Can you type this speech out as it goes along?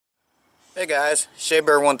Hey guys,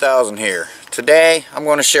 ShayBear1000 here. Today I'm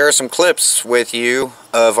going to share some clips with you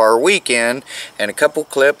of our weekend and a couple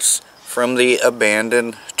clips from the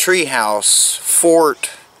abandoned treehouse, fort,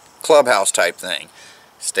 clubhouse type thing.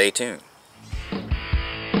 Stay tuned.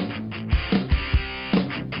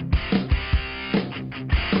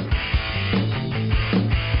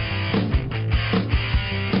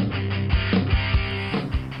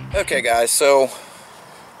 Okay guys, so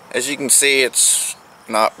as you can see, it's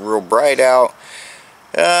not real bright out.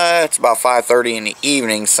 It's about 5:30 in the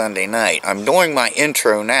evening Sunday night. I'm doing my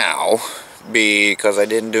intro now because I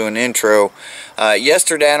didn't do an intro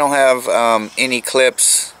yesterday. I don't have any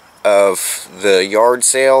clips of the yard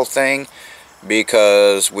sale thing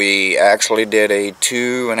because we actually did a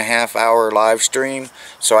 2.5 hour live stream,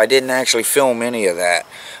 so I didn't actually film any of that,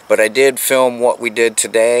 but I did film what we did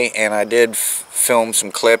today, and I did film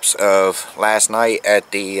some clips of last night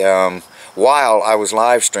at the while I was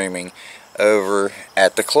live streaming over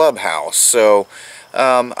at the clubhouse. So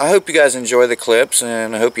I hope you guys enjoy the clips,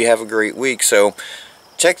 and I hope you have a great week. So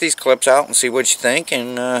check these clips out and see what you think,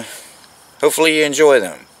 and hopefully you enjoy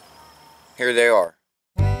them. Here they are.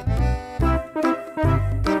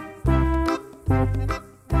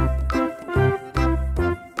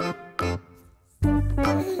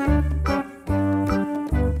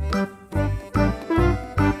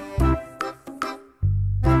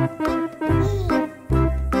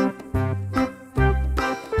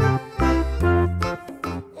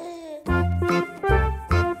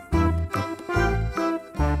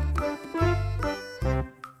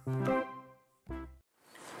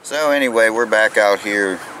 So anyway, we're back out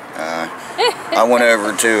here. I went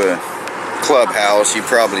over to a clubhouse.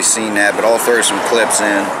 You've probably seen that, but I'll throw some clips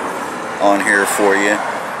in on here for you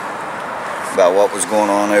about what was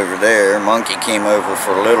going on over there. Monkey came over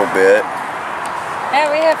for a little bit.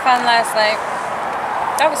 Yeah, we had fun last night.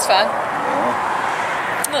 That was fun.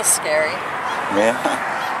 Yeah. A little scary. Yeah.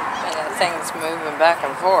 And that thing's moving back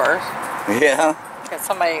and forth. Yeah. Got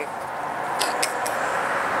somebody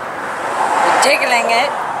jiggling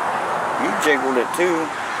it. You jiggled it too.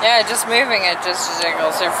 Yeah, just moving it just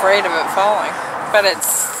jiggles. They're afraid of it falling. But it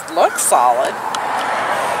looks solid.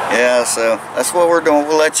 Yeah, so that's what we're doing.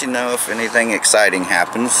 We'll let you know if anything exciting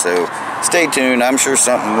happens. So stay tuned. I'm sure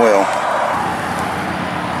something will.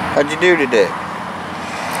 How'd you do today?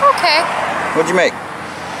 Okay. What'd you make? I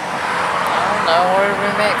don't know. What did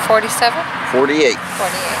we make? 47? 48.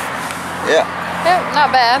 48. Yeah. Yeah,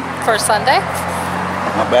 not bad for Sunday.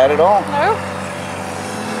 Not bad at all. No.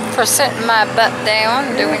 For sitting my butt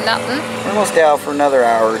down, doing nothing. We're gonna stay out for another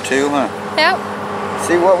hour or two, huh? Yep.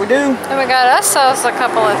 See what we do. And we got ourselves a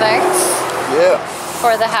couple of things. Yeah.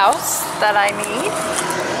 For the house that I need.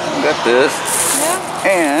 We got this. Yeah.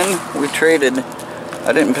 And we traded,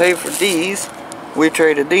 I didn't pay for these. We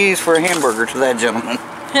traded these for a hamburger to that gentleman.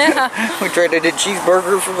 Yeah. We traded a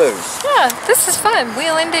cheeseburger for those. Yeah, this is fun.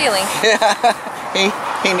 Wheeling dealing. Yeah.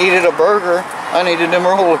 He needed a burger. I needed them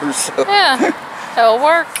rollers. So. Yeah. It'll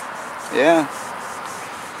work. Yeah.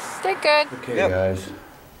 Did good. Okay, yep. Guys.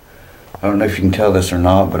 I don't know if you can tell this or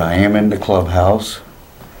not, but I am in the clubhouse.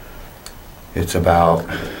 It's about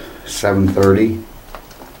 7:30.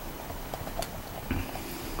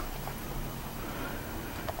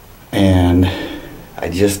 And I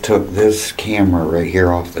just took this camera right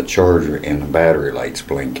here off the charger and the battery light's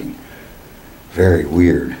blinking. Very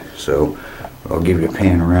weird. So I'll give you a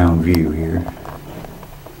pan around view here.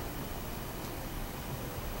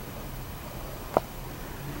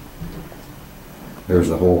 There's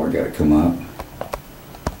the hole I gotta come up.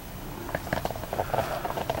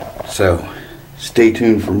 So stay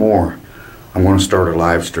tuned for more. I'm gonna start a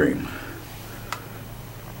live stream.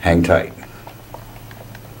 Hang tight.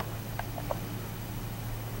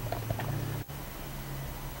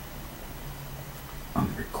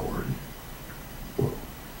 I'm recording. Whoa.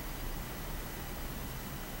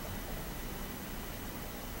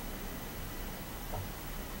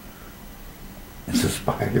 It's a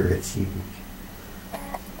spider, it's huge.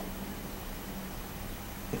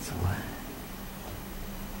 It's what?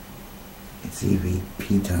 It's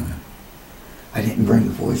EVP time. I didn't bring a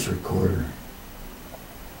voice recorder.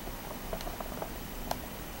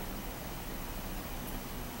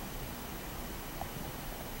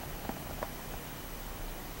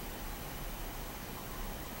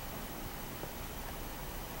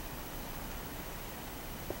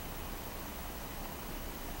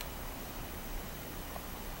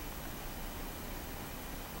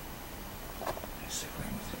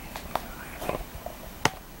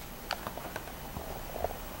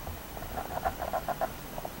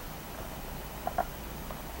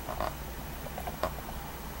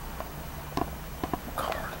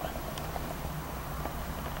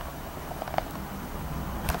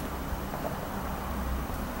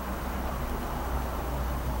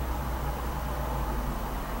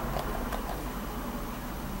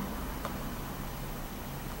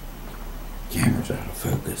 Camera's out of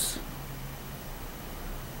focus.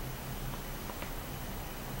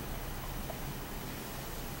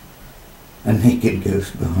 A naked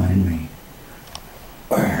ghost behind me.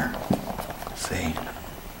 Where? See?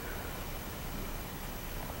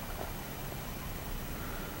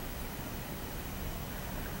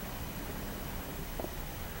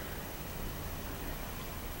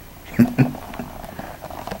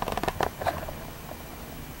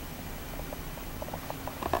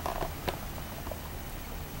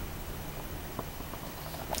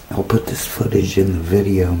 I'll put this footage in the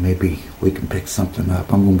video. Maybe we can pick something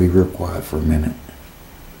up. I'm going to be real quiet for a minute.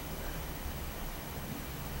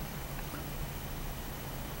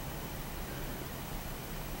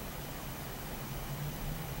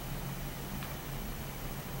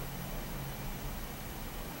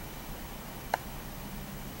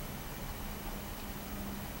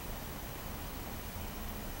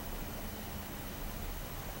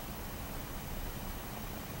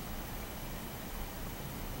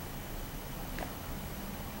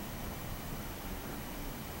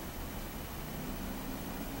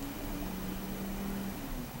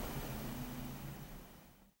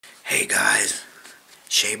 Hey guys,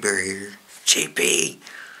 Shaber here, JP.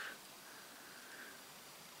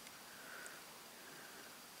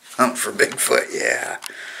 Hunt for Bigfoot, yeah.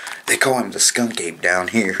 They call him the skunk ape down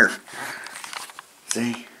here.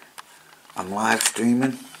 See, I'm live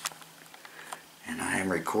streaming, and I am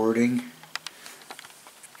recording.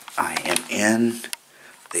 I am in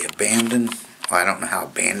the abandoned, well, I don't know how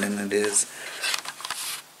abandoned it is,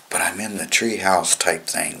 but I'm in the tree house type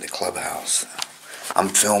thing, the clubhouse. I'm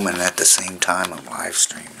filming at the same time I'm live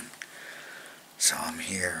streaming. So I'm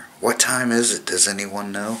here. What time is it? Does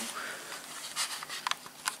anyone know?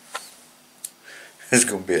 It's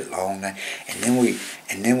gonna be a long night. And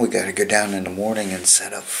then we gotta go down in the morning and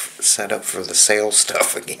set up for the sale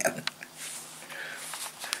stuff again.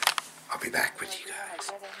 I'll be back with you guys.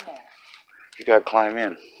 You gotta climb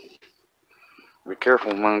in. Be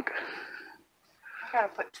careful, Monk. I gotta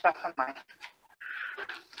put stuff on my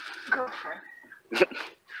girlfriend.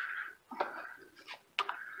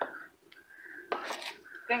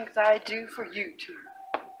 Things I do for you too.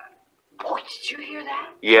 Oh, did you hear that?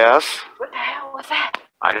 Yes. What the hell was that?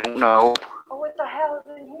 I don't know. Oh, what the hell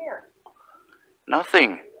is in here?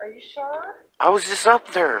 Nothing. Are you sure? I was just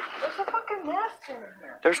up there. There's a fucking nest in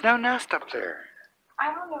here. There's no nest up there.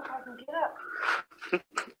 I don't know if I can get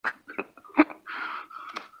up.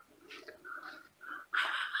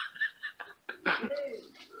 Dude,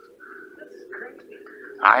 this is creepy.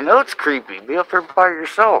 I know it's creepy. Be up there by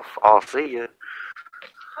yourself. I'll see you.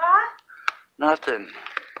 Huh? Nothing.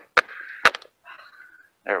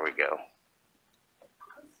 There we go.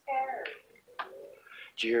 I'm scared.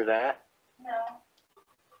 Did you hear that? No.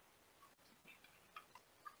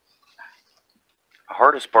 The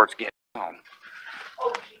hardest part's getting home.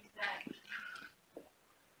 Oh, geez, thanks.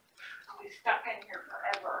 I'll be stuck in here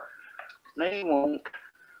forever. No, you won't.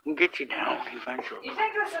 We'll get you down eventually. You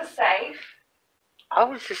think this is safe? I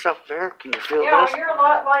was just up there. Can you feel Yeah, this? you're a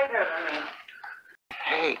lot lighter than me.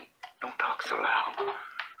 Hey, don't talk so loud.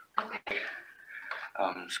 Okay.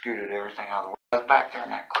 Scooted everything out of the way. That's back there in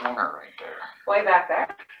that corner right there. Way back there?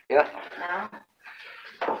 Yep. No.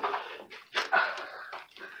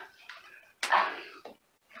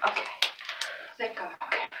 Okay. Think I'm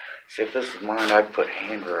okay. See, if this is mine, I'd put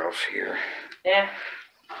handrails here. Yeah.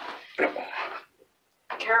 No,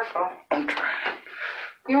 Careful. I'm trying.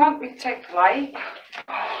 You want me to take the light?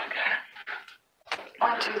 Oh, okay.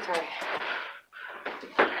 1, 2, 3.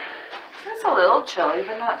 It's a little chilly,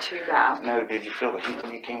 but not too bad. No, did you feel the heat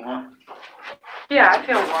when you came home? Yeah, I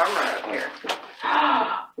feel warmer up here.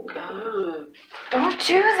 Good. Don't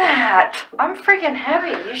do that. I'm freaking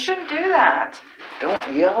heavy. You shouldn't do that.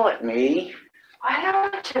 Don't yell at me. I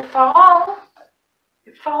don't want you to fall.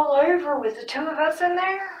 You fall over with the two of us in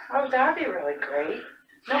there? Oh, that'd be really great.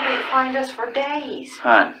 Nobody'd find us for days.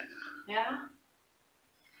 Hun. Yeah?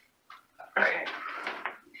 Okay.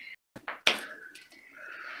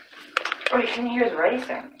 Oh, you can hear the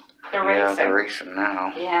racing. They're Yeah, racing. they're racing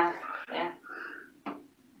now. Yeah, yeah.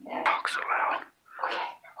 Yeah. Talk so loud. Okay.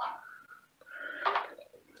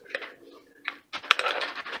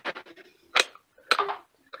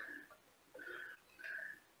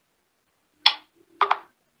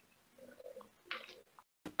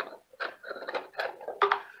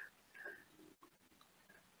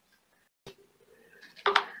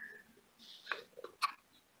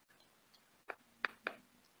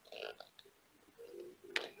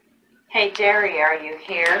 Hey, Jerry, are you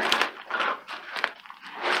here?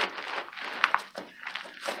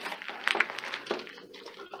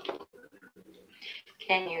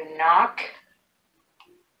 Can you knock?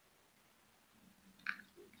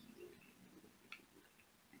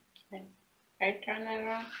 Are you turning it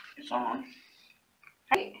on? It's on.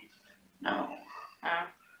 Hey. No. Oh.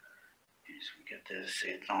 Yes, we got this. See,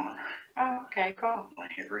 it's on. Oh, okay, cool. I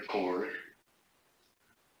hit record.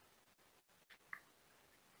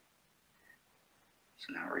 It's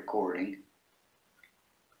now recording.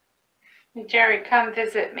 Jerry, come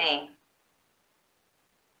visit me.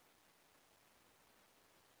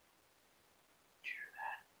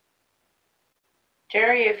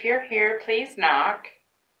 Jerry, if you're here, please knock.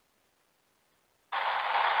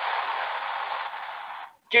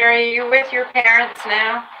 Jerry, are you with your parents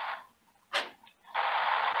now?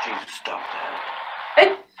 Jesus, stop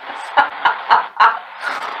that.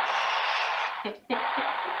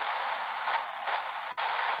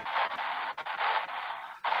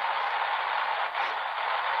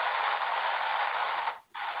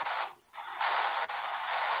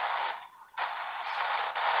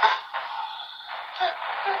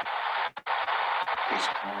 He's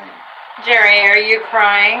crying. Jerry, are you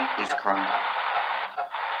crying? He's crying.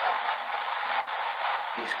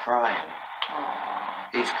 He's crying.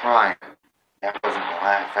 He's crying. That wasn't a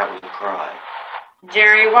laugh, that was a cry.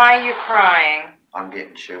 Jerry, why are you crying? I'm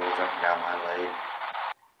getting chills up and down my leg.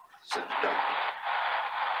 Said the doctor.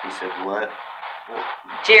 He said, what?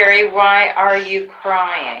 Jerry, why are you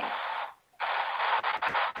crying?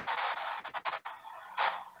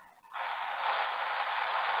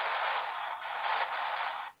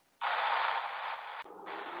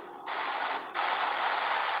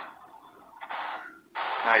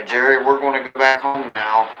 Alright, Jerry, we're going to go back home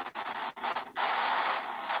now.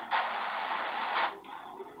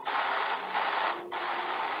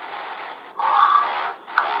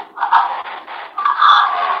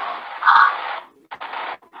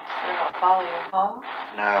 Follow you home?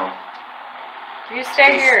 No. You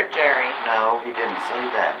stay here, Jerry. No, he didn't say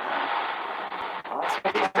that. Well, He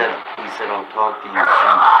said, I'll talk to you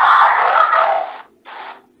soon.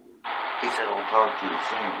 He said, I'll talk to you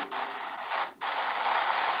soon.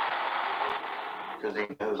 Because he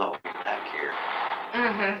knows I'll be back here.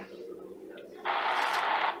 Mm-hmm.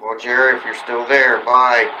 Well, Jerry, if you're still there,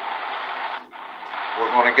 bye.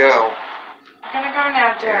 We're going to go. I'm gonna go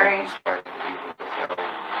now, Jerry. Yeah, he's probably gonna leave with us, so.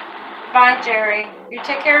 Bye, Jerry. You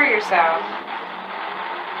take care of yourself.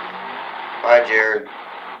 Bye, Jared.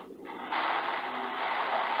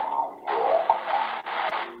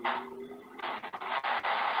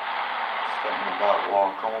 Something about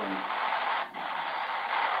walk home.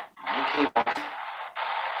 You keep on.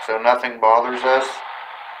 So nothing bothers us?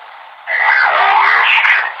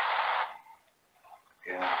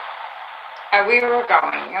 Yeah. We were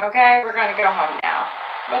going, okay? We're gonna go home now.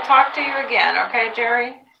 We'll talk to you again, okay,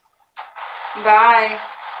 Jerry? Bye.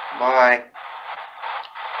 Bye.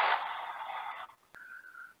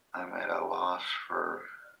 I'm at a loss for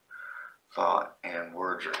thought and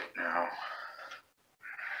words right now.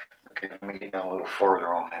 Okay, let me get down a little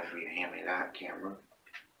further. I'll have you hand me that camera.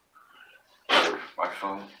 Or my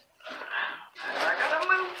phone. I gotta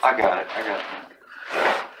move. I got it.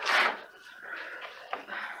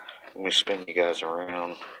 Let me spin you guys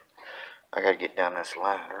around. I gotta get down this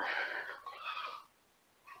ladder.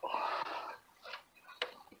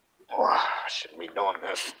 Oh, I shouldn't be doing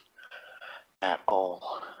this at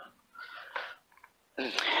all.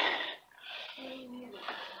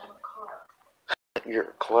 You're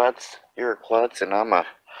a klutz. You're a klutz, and I'm a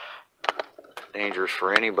dangerous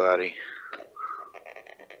for anybody.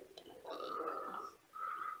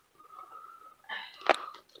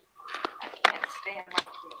 I can't stand like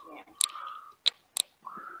you can.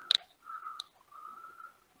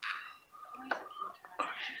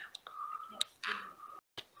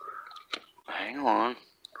 Hang on.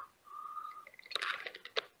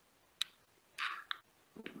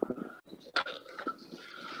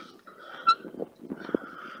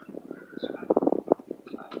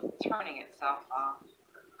 Turning itself off.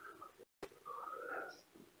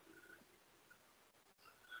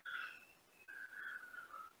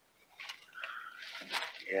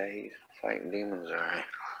 Yeah, he's fighting demons, alright.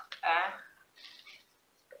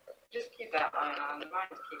 Just keep that line on. Mine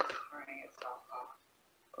keeps turning itself off.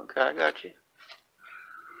 Okay, I got you.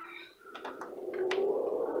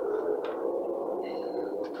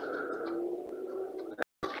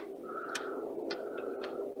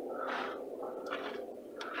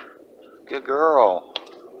 Good girl.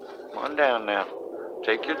 Come on down now.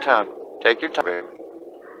 Take your time. Take your time, baby.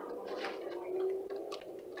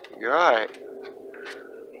 You're alright.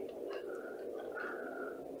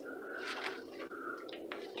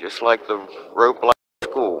 Just like the rope ladder at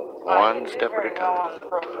school. One step at a time. On the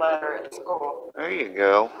rope ladder at school. There you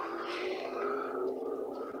go.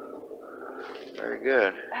 Very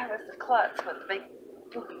good. That was the klutz with big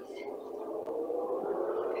boobies.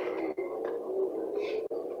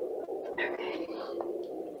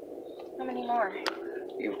 more.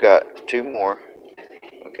 You've got 2 more.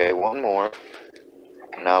 Okay, 1 more.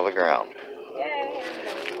 Now the ground. Yay.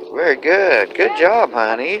 Very good. Good job,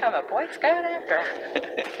 honey. I'm a Boy Scout after.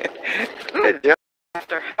 Good job.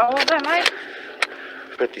 After how old am I?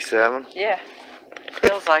 57. Yeah.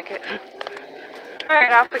 Feels like it.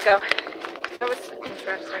 Alright, off we go. That was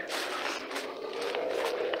interesting.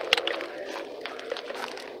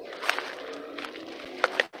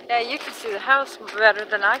 Yeah, you can see the house better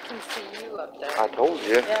than I can see you up there. I told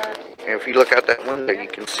you. Yeah. And if you look out that window, you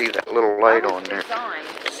can see that little light on there. Designed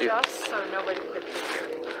See just so nobody could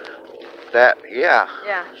see. that? Yeah.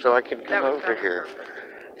 Yeah. So I can come over here.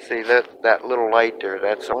 Perfect. See that little light there?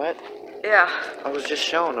 That's what? Yeah. I was just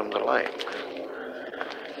showing them the light.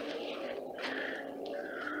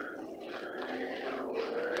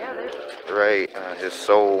 Yeah, Right. His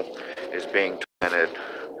soul is being tormented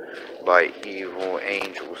by evil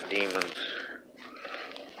angels, demons.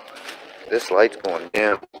 This light's going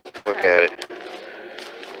dim. Look at it.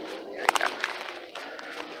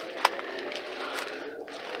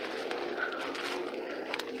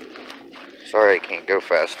 Sorry I can't go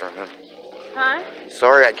faster, man. Huh?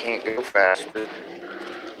 Sorry I can't go faster.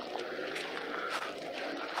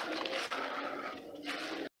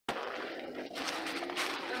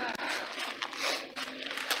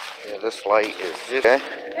 Yeah, this light is just a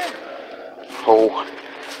hole.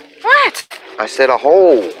 What? I said a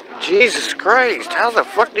hole. Jesus Christ, how the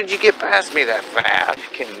fuck did you get past me that fast?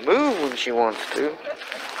 She can move when she wants to.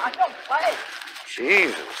 I don't play.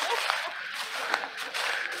 Jesus.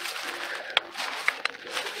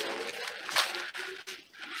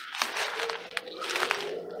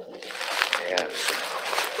 Yes.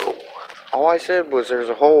 All I said was there's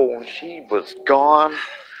a hole and she was gone.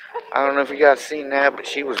 I don't know if you guys seen that, but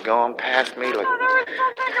she was gone past me. Like,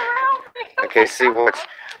 okay, see what?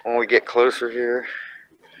 When we get closer here,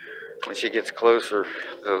 when she gets closer,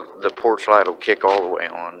 the porch light will kick all the way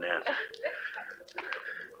on then.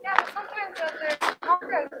 Yeah, sometimes there's car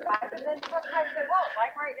goes by, and then sometimes they won't.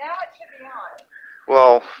 Like right now, it should be on.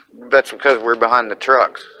 Well, that's because we're behind the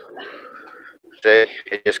trucks. See,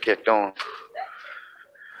 it just kicked on.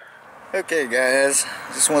 Okay, guys,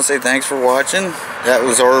 just want to say thanks for watching. That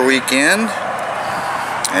was our weekend.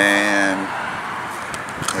 And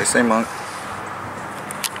what do you say, Monk?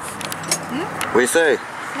 What do you say?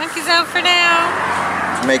 Monkey's out for now.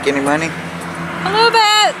 Did you make any money? A little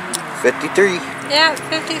bit. 53. Yeah,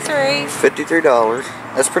 53. $53.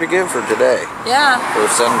 That's pretty good for today. Yeah. For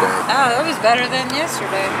Sunday. Oh, that was better than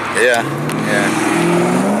yesterday. Yeah, yeah.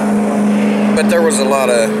 But there was a lot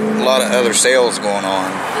of other sales going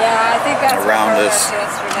on. Yeah, I think that's around us.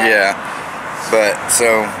 Yesterday. Yeah. But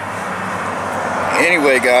so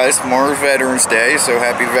anyway, guys, tomorrow's Veterans Day, so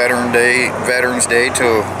happy Veterans Day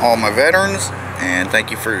to all my veterans, and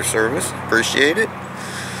thank you for your service. Appreciate it.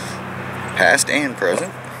 Past and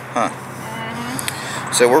present. Huh.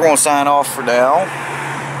 So we're going to sign off for now.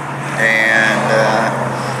 And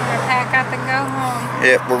pack up and go home.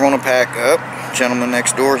 yeah, we're going to pack up. Gentleman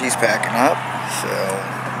next door, he's packing up. So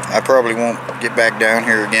I probably won't get back down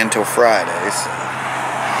here again till Friday. So.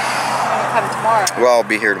 Come tomorrow. Well, I'll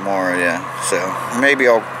be here tomorrow, yeah. So maybe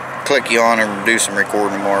I'll click you on and do some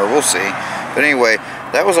recording tomorrow. We'll see. But anyway,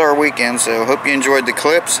 that was our weekend. So hope you enjoyed the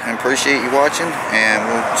clips and appreciate you watching. And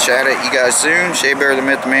we'll chat at you guys soon. Shea Bear, the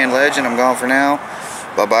Myth, the Man, Legend. I'm gone for now.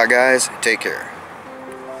 Bye-bye, guys. Take care.